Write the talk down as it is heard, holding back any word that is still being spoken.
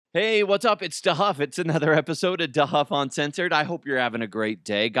Hey, what's up? It's DeHuff. It's another episode of DeHuff Uncensored. I hope you're having a great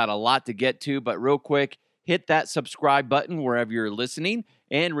day. Got a lot to get to, but real quick, hit that subscribe button wherever you're listening.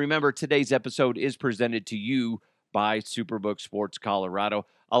 And remember, today's episode is presented to you by Superbook Sports Colorado.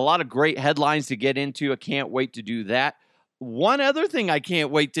 A lot of great headlines to get into. I can't wait to do that. One other thing I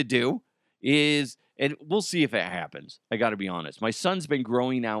can't wait to do is, and we'll see if it happens. I got to be honest. My son's been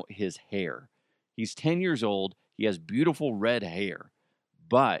growing out his hair. He's 10 years old. He has beautiful red hair.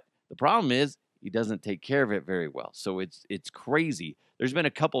 But the problem is he doesn't take care of it very well. So it's crazy. There's been a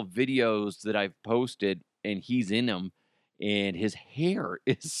couple videos that I've posted and he's in them and his hair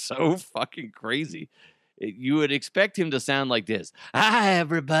is so fucking crazy. You would expect him to sound like this. Hi,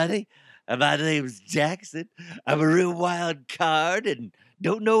 everybody. My name's Jackson. I'm a real wild card and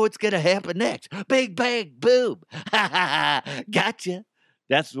don't know what's going to happen next. Big bang, boom. Gotcha.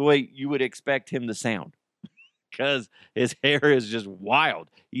 That's the way you would expect him to sound. Because his hair is just wild.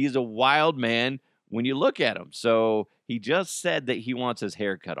 He's a wild man when you look at him. So he just said that he wants his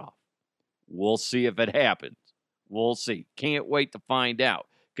hair cut off. We'll see if it happens. We'll see. Can't wait to find out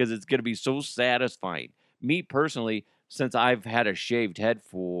because it's going to be so satisfying. Me personally, since I've had a shaved head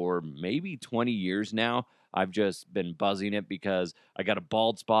for maybe 20 years now, I've just been buzzing it because I got a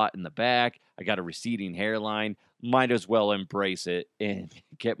bald spot in the back. I got a receding hairline. Might as well embrace it and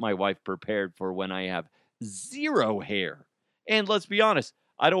get my wife prepared for when I have zero hair. And let's be honest,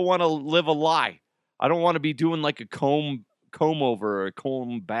 I don't want to live a lie. I don't want to be doing like a comb over or a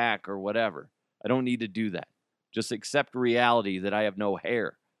comb back or whatever. I don't need to do that. Just accept reality that I have no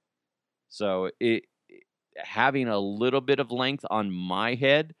hair. So having a little bit of length on my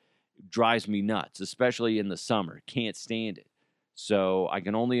head drives me nuts, especially in the summer. Can't stand it. So I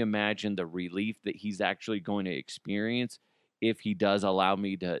can only imagine the relief that he's actually going to experience if he does allow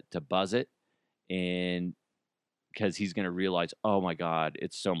me to buzz it. And because he's going to realize, oh my God,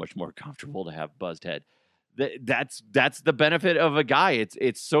 it's so much more comfortable to have buzzed head. That's the benefit of a guy.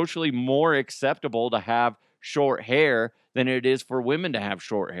 It's socially more acceptable to have short hair than it is for women to have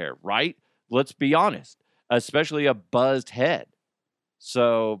short hair, right? Let's be honest, especially a buzzed head.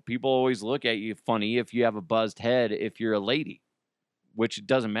 So people always look at you funny if you have a buzzed head if you're a lady, which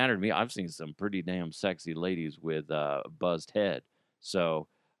doesn't matter to me. I've seen some pretty damn sexy ladies with a buzzed head. So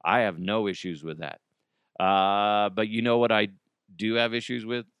I have no issues with that. But you know what I do have issues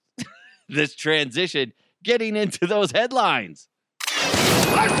with? This transition, getting into those headlines.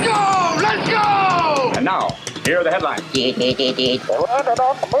 Let's go! Let's go! And now, here are the headlines.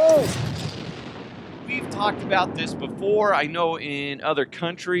 We've talked about this before. I know in other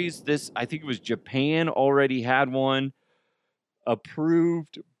countries, I think it was Japan already had one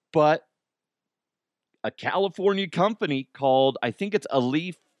approved, but a California company called, I think it's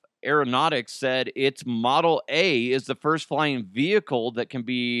Alef Aeronautics, said its Model A is the first flying vehicle that can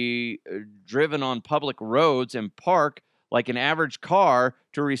be driven on public roads and park like an average car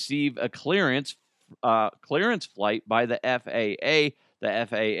to receive a clearance flight by the FAA. The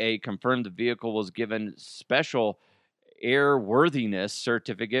FAA confirmed the vehicle was given special airworthiness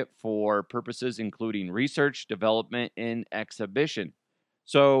certificate for purposes including research, development, and exhibition.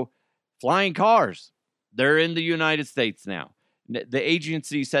 So, flying cars, they're in the United States now. The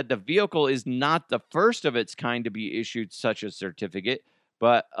agency said the vehicle is not the first of its kind to be issued such a certificate,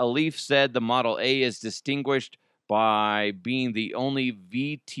 but Alef said the Model A is distinguished by being the only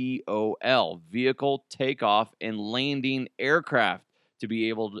VTOL, vehicle takeoff and landing aircraft, to be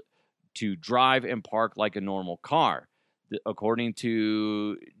able to drive and park like a normal car. According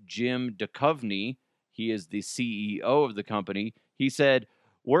to Jim Duchovny, he is the CEO of the company, he said,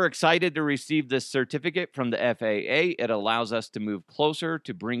 "We're excited to receive this certificate from the FAA. It allows us to move closer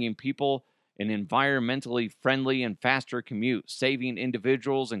to bringing people an environmentally friendly and faster commute, saving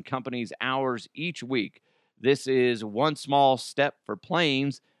individuals and companies hours each week. This is one small step for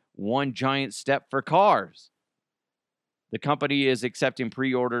planes, one giant step for cars." The company is accepting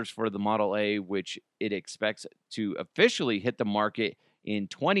pre-orders for the Model A, which it expects to officially hit the market in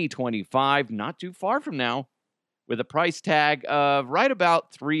 2025, not too far from now, with a price tag of right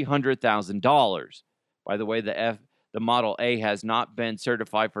about $300,000. By the way, the Model A has not been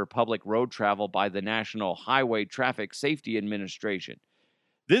certified for public road travel by the National Highway Traffic Safety Administration.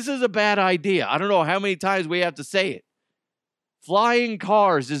 This is a bad idea. I don't know how many times we have to say it. Flying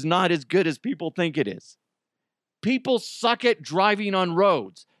cars is not as good as people think it is. People suck at driving on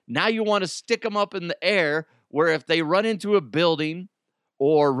roads. Now you want to stick them up in the air where if they run into a building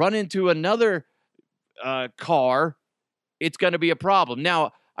or run into another car, it's going to be a problem.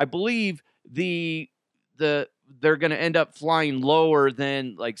 Now, I believe they're going to end up flying lower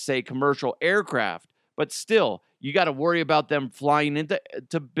than, like, say, commercial aircraft. But still, You got to worry about them flying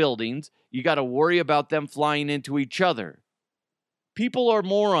into buildings. You got to worry about them flying into each other. People are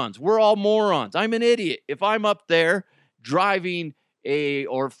morons. We're all morons. I'm an idiot. If I'm up there driving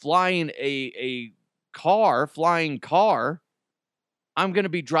or flying a flying car, I'm going to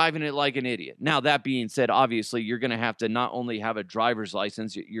be driving it like an idiot. Now, that being said, obviously, you're going to have to not only have a driver's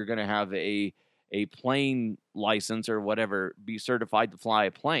license, you're going to have a plane license or whatever, be certified to fly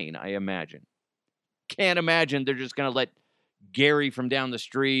a plane, I imagine. Can't imagine they're just going to let Gary from down the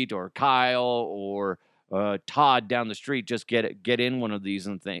street or Kyle or Todd down the street just get in one of these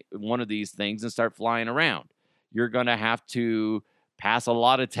things and start flying around. You're going to have to pass a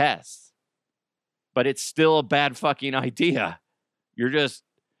lot of tests. But it's still a bad fucking idea.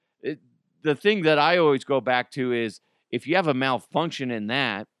 The thing that I always go back to is if you have a malfunction in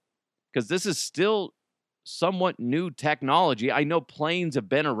that, because this is still somewhat new technology. I know planes have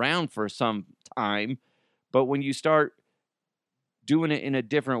been around for some time, but when you start doing it in a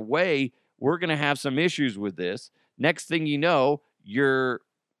different way, we're going to have some issues with this. Next thing you know, you're,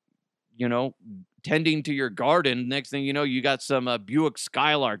 tending to your garden. Next thing you know, you got some Buick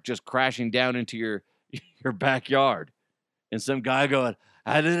Skylark just crashing down into your backyard. And some guy going,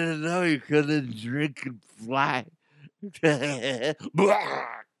 I didn't know you couldn't drink and fly.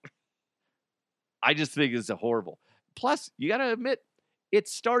 I just think it's horrible. Plus, you got to admit,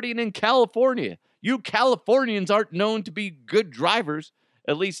 it's starting in California. You Californians aren't known to be good drivers,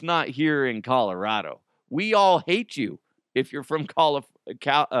 at least not here in Colorado. We all hate you if you're from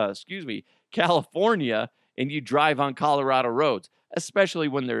California and you drive on Colorado roads, especially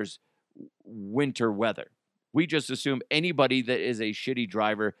when there's winter weather. We just assume anybody that is a shitty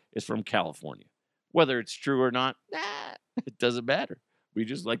driver is from California. Whether it's true or not, it doesn't matter. We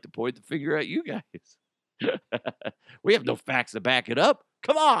just like to point the finger at you guys. We have no facts to back it up.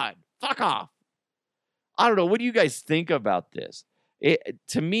 Come on, fuck off. I don't know. What do you guys think about this?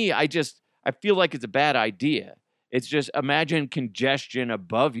 To me, I feel like it's a bad idea. It's just imagine congestion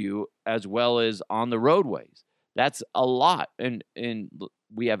above you as well as on the roadways. That's a lot. And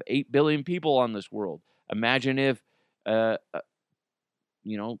we have 8 billion people on this world. Imagine if, a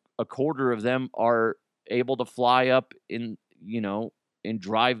quarter of them are able to fly up and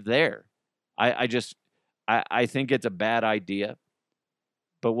drive there. I think it's a bad idea,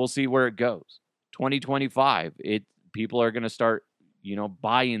 but we'll see where it goes. 2025, people are going to start,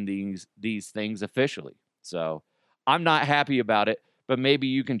 buying these things officially. So I'm not happy about it, but maybe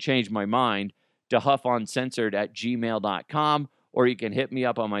you can change my mind. DeHuffUncensored@gmail.com, or you can hit me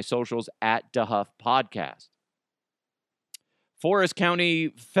up on my socials at DeHuff Podcast. Forest County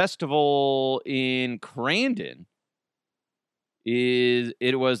Festival in Crandon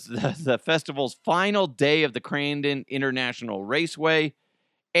was the festival's final day of the Crandon International Raceway.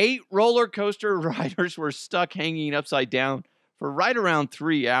 8 roller coaster riders were stuck hanging upside down for right around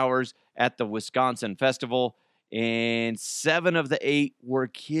 3 hours at the Wisconsin Festival, and 7 of the 8 were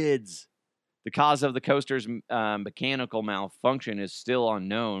kids. The cause of the coaster's mechanical malfunction is still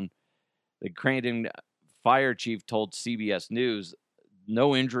unknown. The Crandon fire chief told CBS News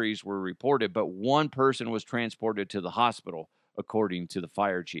no injuries were reported, but one person was transported to the hospital, according to the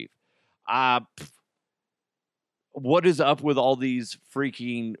fire chief. What is up with all these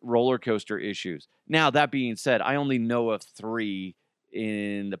freaking roller coaster issues? Now, that being said, I only know of 3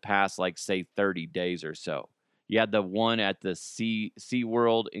 in the past, 30 days or so. You had the one at the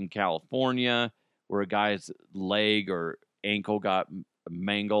SeaWorld in California where a guy's leg or ankle got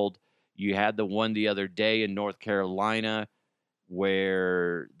mangled. You had the one the other day in North Carolina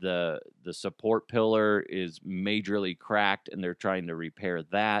where the support pillar is majorly cracked and they're trying to repair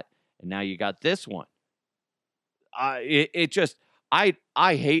that. And now you got this one. I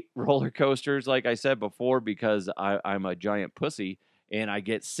hate roller coasters, like I said before, because I'm a giant pussy and I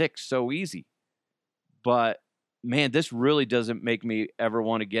get sick so easy. But man, this really doesn't make me ever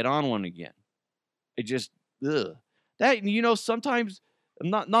want to get on one again. It just, that, sometimes,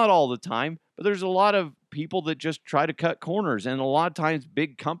 not all the time, but there's a lot of people that just try to cut corners. And a lot of times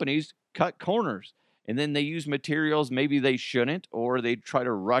big companies cut corners and then they use materials maybe they shouldn't, or they try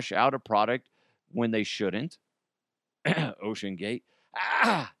to rush out a product when they shouldn't. Ocean Gate.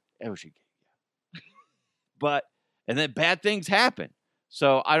 Ocean Gate. But, and then bad things happen.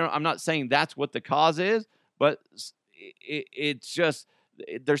 So I'm not saying that's what the cause is, but it's just,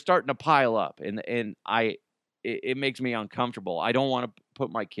 they're starting to pile up, and it makes me uncomfortable. I don't want to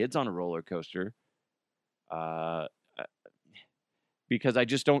put my kids on a roller coaster, because I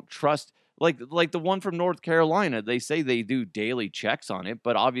just don't trust, like the one from North Carolina. They say they do daily checks on it,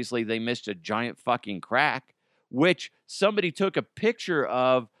 but obviously they missed a giant fucking crack, which somebody took a picture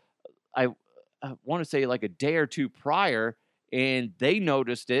of. I want to say like a day or two prior, and they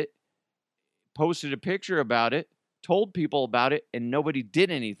noticed it, posted a picture about it, told people about it, and nobody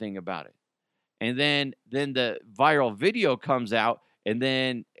did anything about it. And then the viral video comes out, and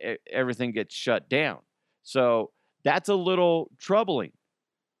then everything gets shut down. So that's a little troubling.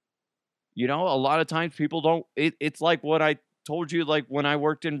 You know, a lot of times people don't. It's like what I told you, like when I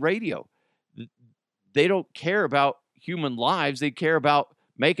worked in radio. They don't care about human lives. They care about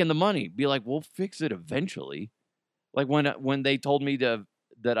making the money. Be like, we'll fix it eventually. Like when they told me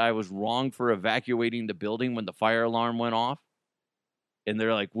that I was wrong for evacuating the building when the fire alarm went off, and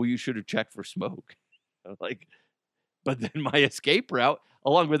they're like, well, you should have checked for smoke. I'm like, but then my escape route,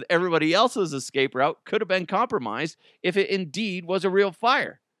 along with everybody else's escape route, could have been compromised if it indeed was a real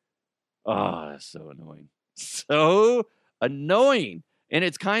fire. Oh, that's so annoying. So annoying. And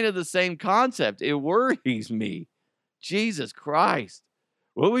it's kind of the same concept. It worries me. Jesus Christ.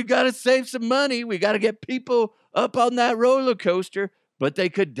 Well, we got to save some money. We got to get people up on that roller coaster, but they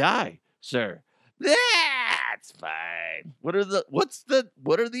could die, sir. That's fine. What are the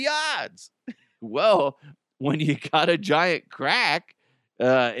odds? Well, when you got a giant crack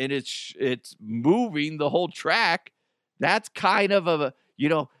and it's moving the whole track, that's kind of a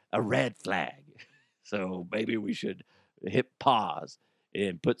red flag. So maybe we should hit pause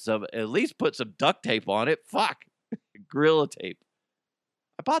and at least put some duct tape on it. Fuck. Gorilla tape.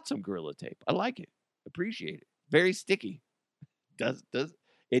 I bought some Gorilla tape. I like it. Appreciate it. Very sticky.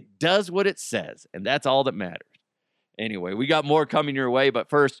 It does what it says, and that's all that matters. Anyway, we got more coming your way, but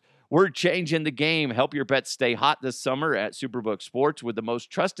first, we're changing the game. Help your bets stay hot this summer at Superbook Sports with the most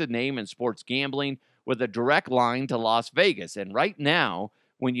trusted name in sports gambling with a direct line to Las Vegas. And right now,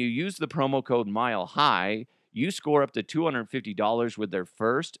 when you use the promo code MILEHIGH, you score up to $250 with their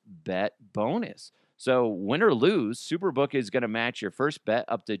first bet bonus. So win or lose, Superbook is going to match your first bet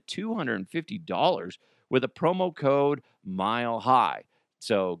up to $250 with a promo code MILEHIGH.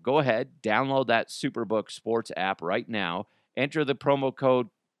 So go ahead, download that Superbook Sports app right now, enter the promo code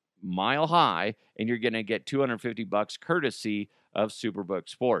MILEHIGh, and you're going to get $250 courtesy of Superbook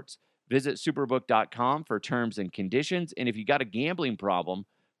Sports. Visit superbook.com for terms and conditions, and if you got a gambling problem,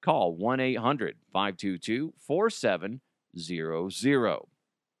 call 1-800-522-4700.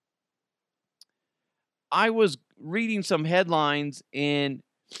 I was reading some headlines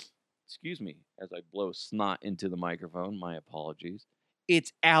excuse me, as I blow snot into the microphone, my apologies.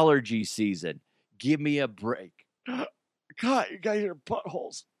 It's allergy season. Give me a break. God, you got your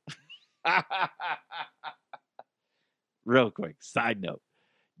buttholes. Real quick, side note.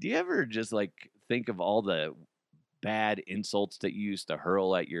 Do you ever just think of all the bad insults that you used to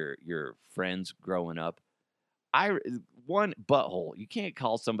hurl at your friends growing up? One, butthole. You can't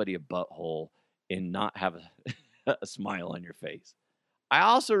call somebody a butthole and not have a smile on your face. I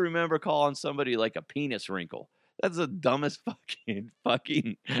also remember calling somebody like a penis wrinkle. That's the dumbest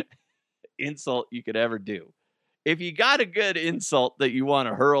fucking insult you could ever do. If you got a good insult that you want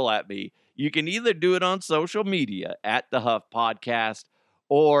to hurl at me, you can either do it on social media at the Huff Podcast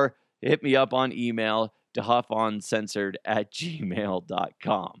or hit me up on email to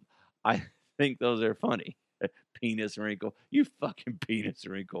huffuncensored@gmail.com. I think those are funny. Penis wrinkle. You fucking penis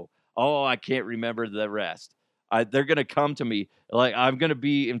wrinkle. Oh, I can't remember the rest. They're going to come to me. Like, I'm going to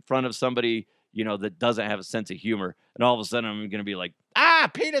be in front of somebody, that doesn't have a sense of humor. And all of a sudden, I'm going to be like,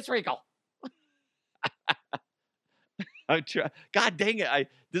 penis wrinkle. God dang it.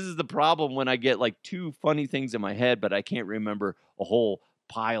 This is the problem when I get two funny things in my head, but I can't remember a whole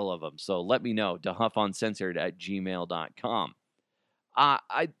pile of them. So let me know. huffuncensored@gmail.com.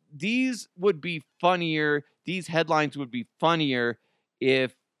 These would be funnier. These headlines would be funnier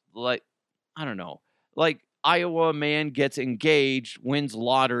if, I don't know, Iowa man gets engaged, wins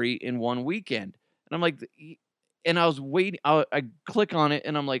lottery in one weekend. And I'm like, and I was waiting. I click on it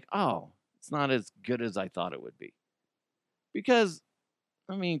and I'm like, oh, it's not as good as I thought it would be. Because,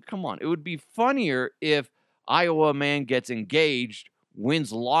 come on. It would be funnier if Iowa man gets engaged,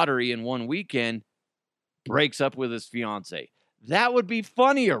 wins lottery in one weekend, breaks up with his fiance. That would be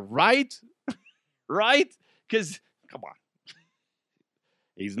funnier, right? Right? Because, come on.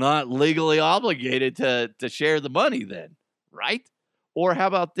 He's not legally obligated to share the money then, right? Or how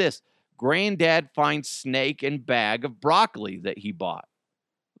about this? Granddad finds snake in bag of broccoli that he bought.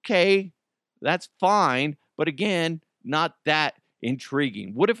 Okay, that's fine. But again, not that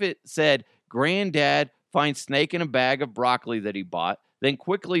intriguing. What if it said, Granddad finds snake in a bag of broccoli that he bought, then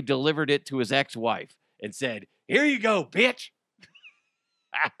quickly delivered it to his ex-wife and said, here you go, bitch.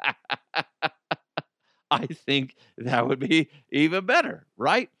 I think that would be even better,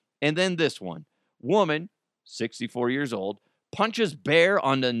 right? And then this one. Woman, 64 years old, punches bear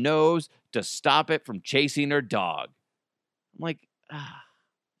on the nose to stop it from chasing her dog. I'm like,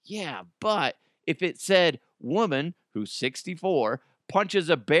 yeah, but if it said woman who's 64 punches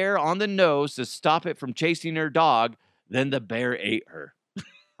a bear on the nose to stop it from chasing her dog, then the bear ate her.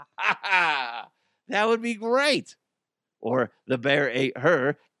 That would be great. Or the bear ate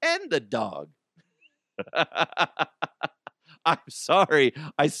her and the dog. I'm sorry.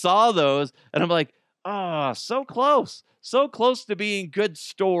 I saw those and I'm like, so close. So close to being good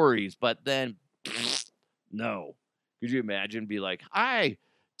stories. But then, no. Could you imagine be like, hi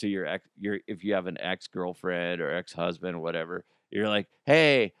to your ex, if you have an ex-girlfriend or ex-husband or whatever, you're like,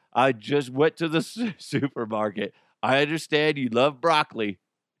 hey, I just went to the supermarket. I understand you love broccoli.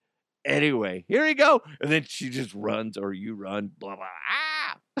 Anyway, here you go. And then she just runs or you run, blah,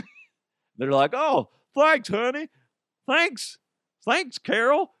 blah. They're like, oh, thanks, honey. Thanks. Thanks,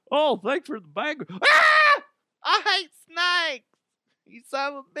 Carol. Oh, thanks for the bag. I hate snakes. You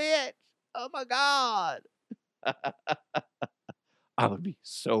son of a bitch. Oh, my God. I would be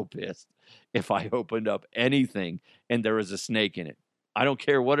so pissed if I opened up anything and there was a snake in it. I don't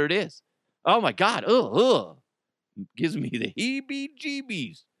care what it is. Oh, my God. Ugh. Gives me the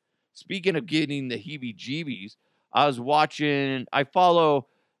heebie-jeebies. Speaking of getting the heebie-jeebies, I follow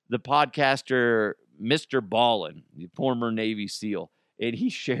the podcaster Mr. Ballen, the former Navy SEAL, and he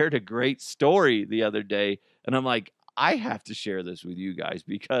shared a great story the other day, and I'm like, I have to share this with you guys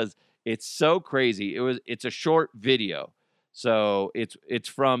because it's so crazy. It's a short video. So it's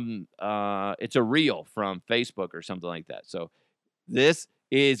a reel from Facebook or something like that. So this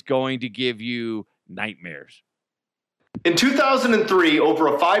is going to give you nightmares. In 2003, over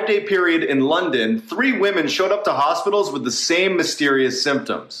a 5-day period in London, 3 women showed up to hospitals with the same mysterious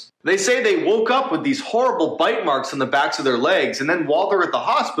symptoms. They say they woke up with these horrible bite marks on the backs of their legs, and then while they're at the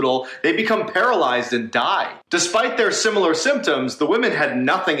hospital, they become paralyzed and die. Despite their similar symptoms, the women had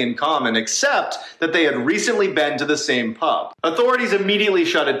nothing in common except that they had recently been to the same pub. Authorities immediately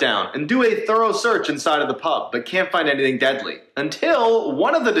shut it down and do a thorough search inside of the pub, but can't find anything deadly, until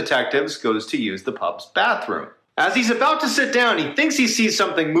one of the detectives goes to use the pub's bathroom. As he's about to sit down, he thinks he sees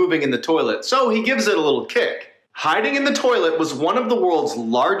something moving in the toilet, so he gives it a little kick. Hiding in the toilet was one of the world's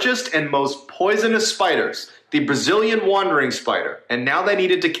largest and most poisonous spiders, the Brazilian wandering spider, and now they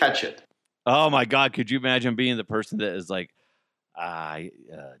needed to catch it. Oh my God, could you imagine being the person that is like,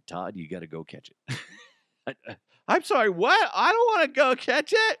 Todd, you got to go catch it. I'm sorry, what? I don't want to go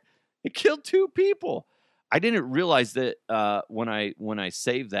catch it. It killed 2 people. I didn't realize that when I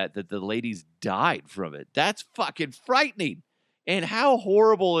saved that the ladies died from it. That's fucking frightening. And how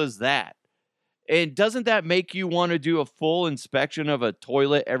horrible is that? And doesn't that make you want to do a full inspection of a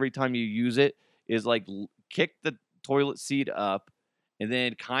toilet every time you use it? Is like kick the toilet seat up and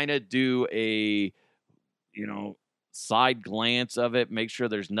then kind of do a, side glance of it. Make sure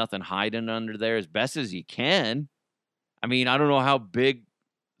there's nothing hiding under there as best as you can. I mean, I don't know how big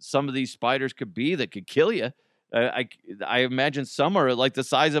some of these spiders could be that could kill you. I imagine some are like the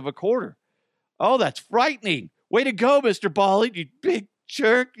size of a quarter. Oh, that's frightening. Way to go, Mr. Ballen, you big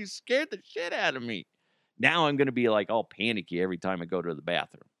jerk. You scared the shit out of me. Now I'm going to be like all panicky every time I go to the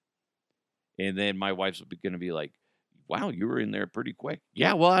bathroom. And then my wife's going to be like, wow, you were in there pretty quick.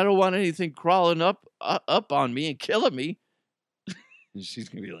 Yeah, well, I don't want anything crawling up on me and killing me. And she's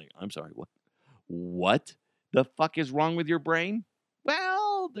going to be like, I'm sorry, what? What the fuck is wrong with your brain?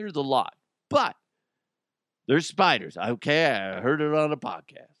 Well, there's a lot, but there's spiders. Okay, I heard it on a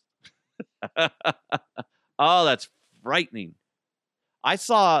podcast. Oh, that's frightening. I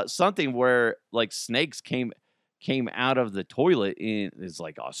saw something where like snakes came out of the toilet it's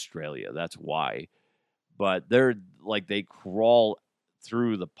like Australia. That's why. But they're like they crawl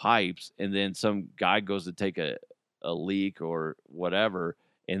through the pipes and then some guy goes to take a leak or whatever,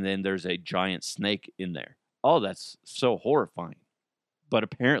 and then there's a giant snake in there. Oh, that's so horrifying. But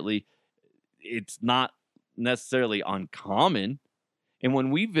apparently it's not necessarily uncommon. And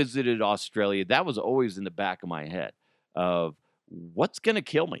when we visited Australia, that was always in the back of my head of what's going to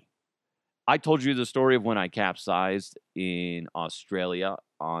kill me. I told you the story of when I capsized in Australia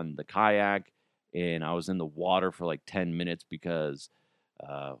on the kayak, and I was in the water for like 10 minutes because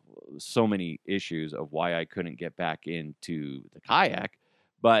so many issues of why I couldn't get back into the kayak.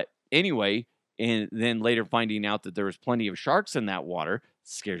 But anyway, and then later finding out that there was plenty of sharks in that water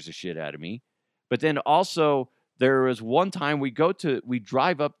scares the shit out of me. But then also there was one time we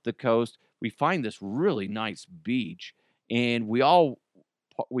drive up the coast, we find this really nice beach, and we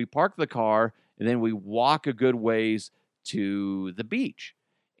park the car and then we walk a good ways to the beach.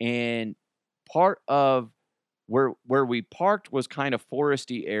 And part of where we parked was kind of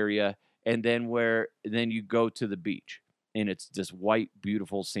foresty area, and then you go to the beach. and it's this white,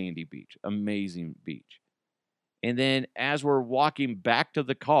 beautiful, sandy beach. Amazing beach. And then as we're walking back to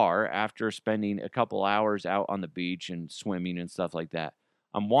the car after spending a couple hours out on the beach and swimming and stuff like that,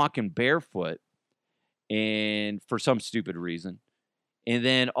 I'm walking barefoot and for some stupid reason. And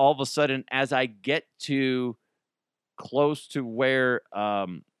then all of a sudden, as I get to close to where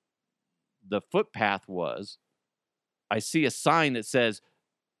the footpath was, I see a sign that says,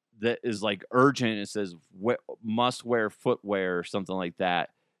 that is like urgent. It says must wear footwear or something like that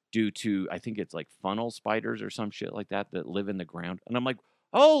due to, I think it's like funnel spiders or some shit like that live in the ground. And I'm like,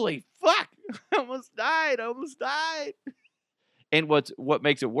 holy fuck, I almost died. And what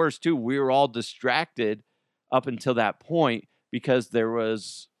makes it worse too, we were all distracted up until that point because there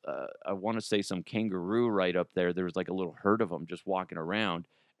was, I want to say some kangaroo right up there. There was like a little herd of them just walking around.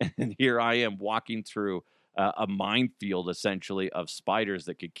 And here I am walking through a minefield, essentially, of spiders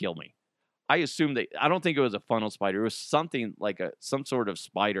that could kill me. I don't think it was a funnel spider. It was something like some sort of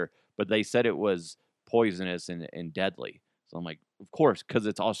spider, but they said it was poisonous and deadly. So I'm like, of course, because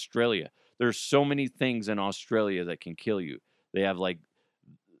it's Australia. There's so many things in Australia that can kill you. They have like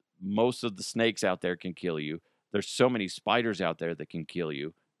most of the snakes out there can kill you. There's so many spiders out there that can kill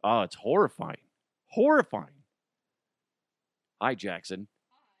you. Oh, it's horrifying. Horrifying. Hi, Jackson.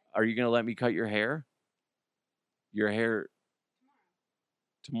 Are you going to let me cut your hair? Your hair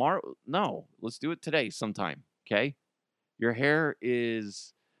tomorrow? No, let's do it today sometime, okay? Your hair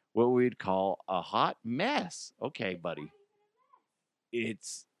is what we'd call a hot mess. Okay, buddy.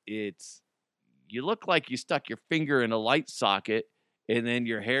 It's you look like you stuck your finger in a light socket and then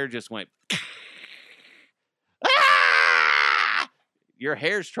your hair just went ah! Your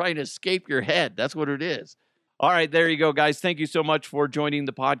hair's trying to escape your head. That's what it is. All right, there you go, guys. Thank you so much for joining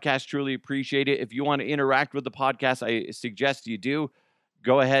the podcast. Truly appreciate it. If you want to interact with the podcast, I suggest you do.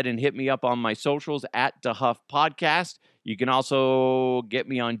 Go ahead and hit me up on my socials at DeHuff Podcast. You can also get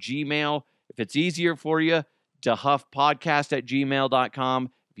me on Gmail. If it's easier for you, DeHuffPodcast@gmail.com.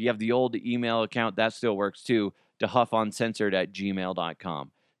 If you have the old email account, that still works too,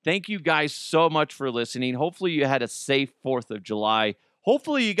 DeHuffUncensored@gmail.com. Thank you guys so much for listening. Hopefully you had a safe 4th of July.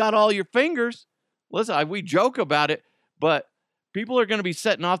 Hopefully you got all your fingers. Listen, we joke about it, but people are going to be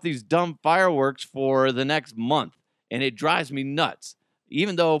setting off these dumb fireworks for the next month, and it drives me nuts.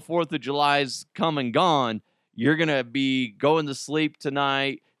 Even though 4th of July is come and gone, you're going to be going to sleep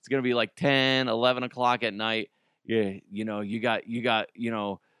tonight. It's going to be like 10, 11 o'clock at night. Yeah, you got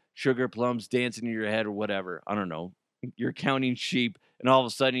sugar plums dancing in your head or whatever. I don't know. You're counting sheep, and all of a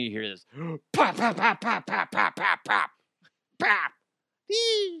sudden you hear this pop, pop, pop, pop, pop, pop, pop, pop, pop.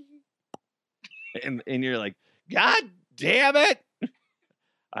 And you're like, God damn it.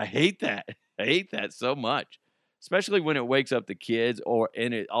 I hate that. I hate that so much. Especially when it wakes up the kids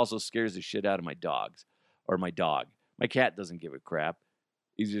and it also scares the shit out of my dogs or my dog. My cat doesn't give a crap.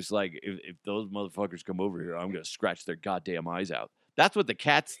 He's just like, if those motherfuckers come over here, I'm going to scratch their goddamn eyes out. That's what the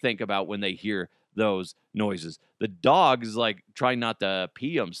cats think about when they hear those noises. The dog is like trying not to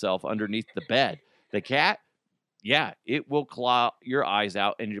pee himself underneath the bed. The cat, yeah, it will claw your eyes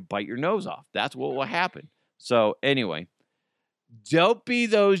out and bite your nose off. That's what will happen. So anyway, don't be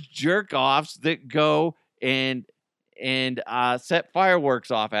those jerk-offs that go and set fireworks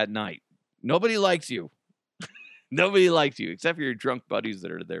off at night. Nobody likes you. Nobody likes you, except for your drunk buddies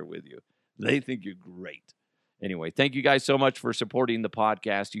that are there with you. They think you're great. Anyway, thank you guys so much for supporting the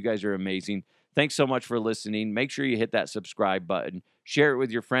podcast. You guys are amazing. Thanks so much for listening. Make sure you hit that subscribe button. Share it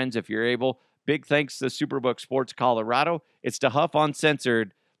with your friends if you're able. Big thanks to Superbook Sports Colorado. It's DeHuff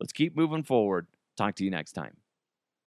Uncensored. Let's keep moving forward. Talk to you next time.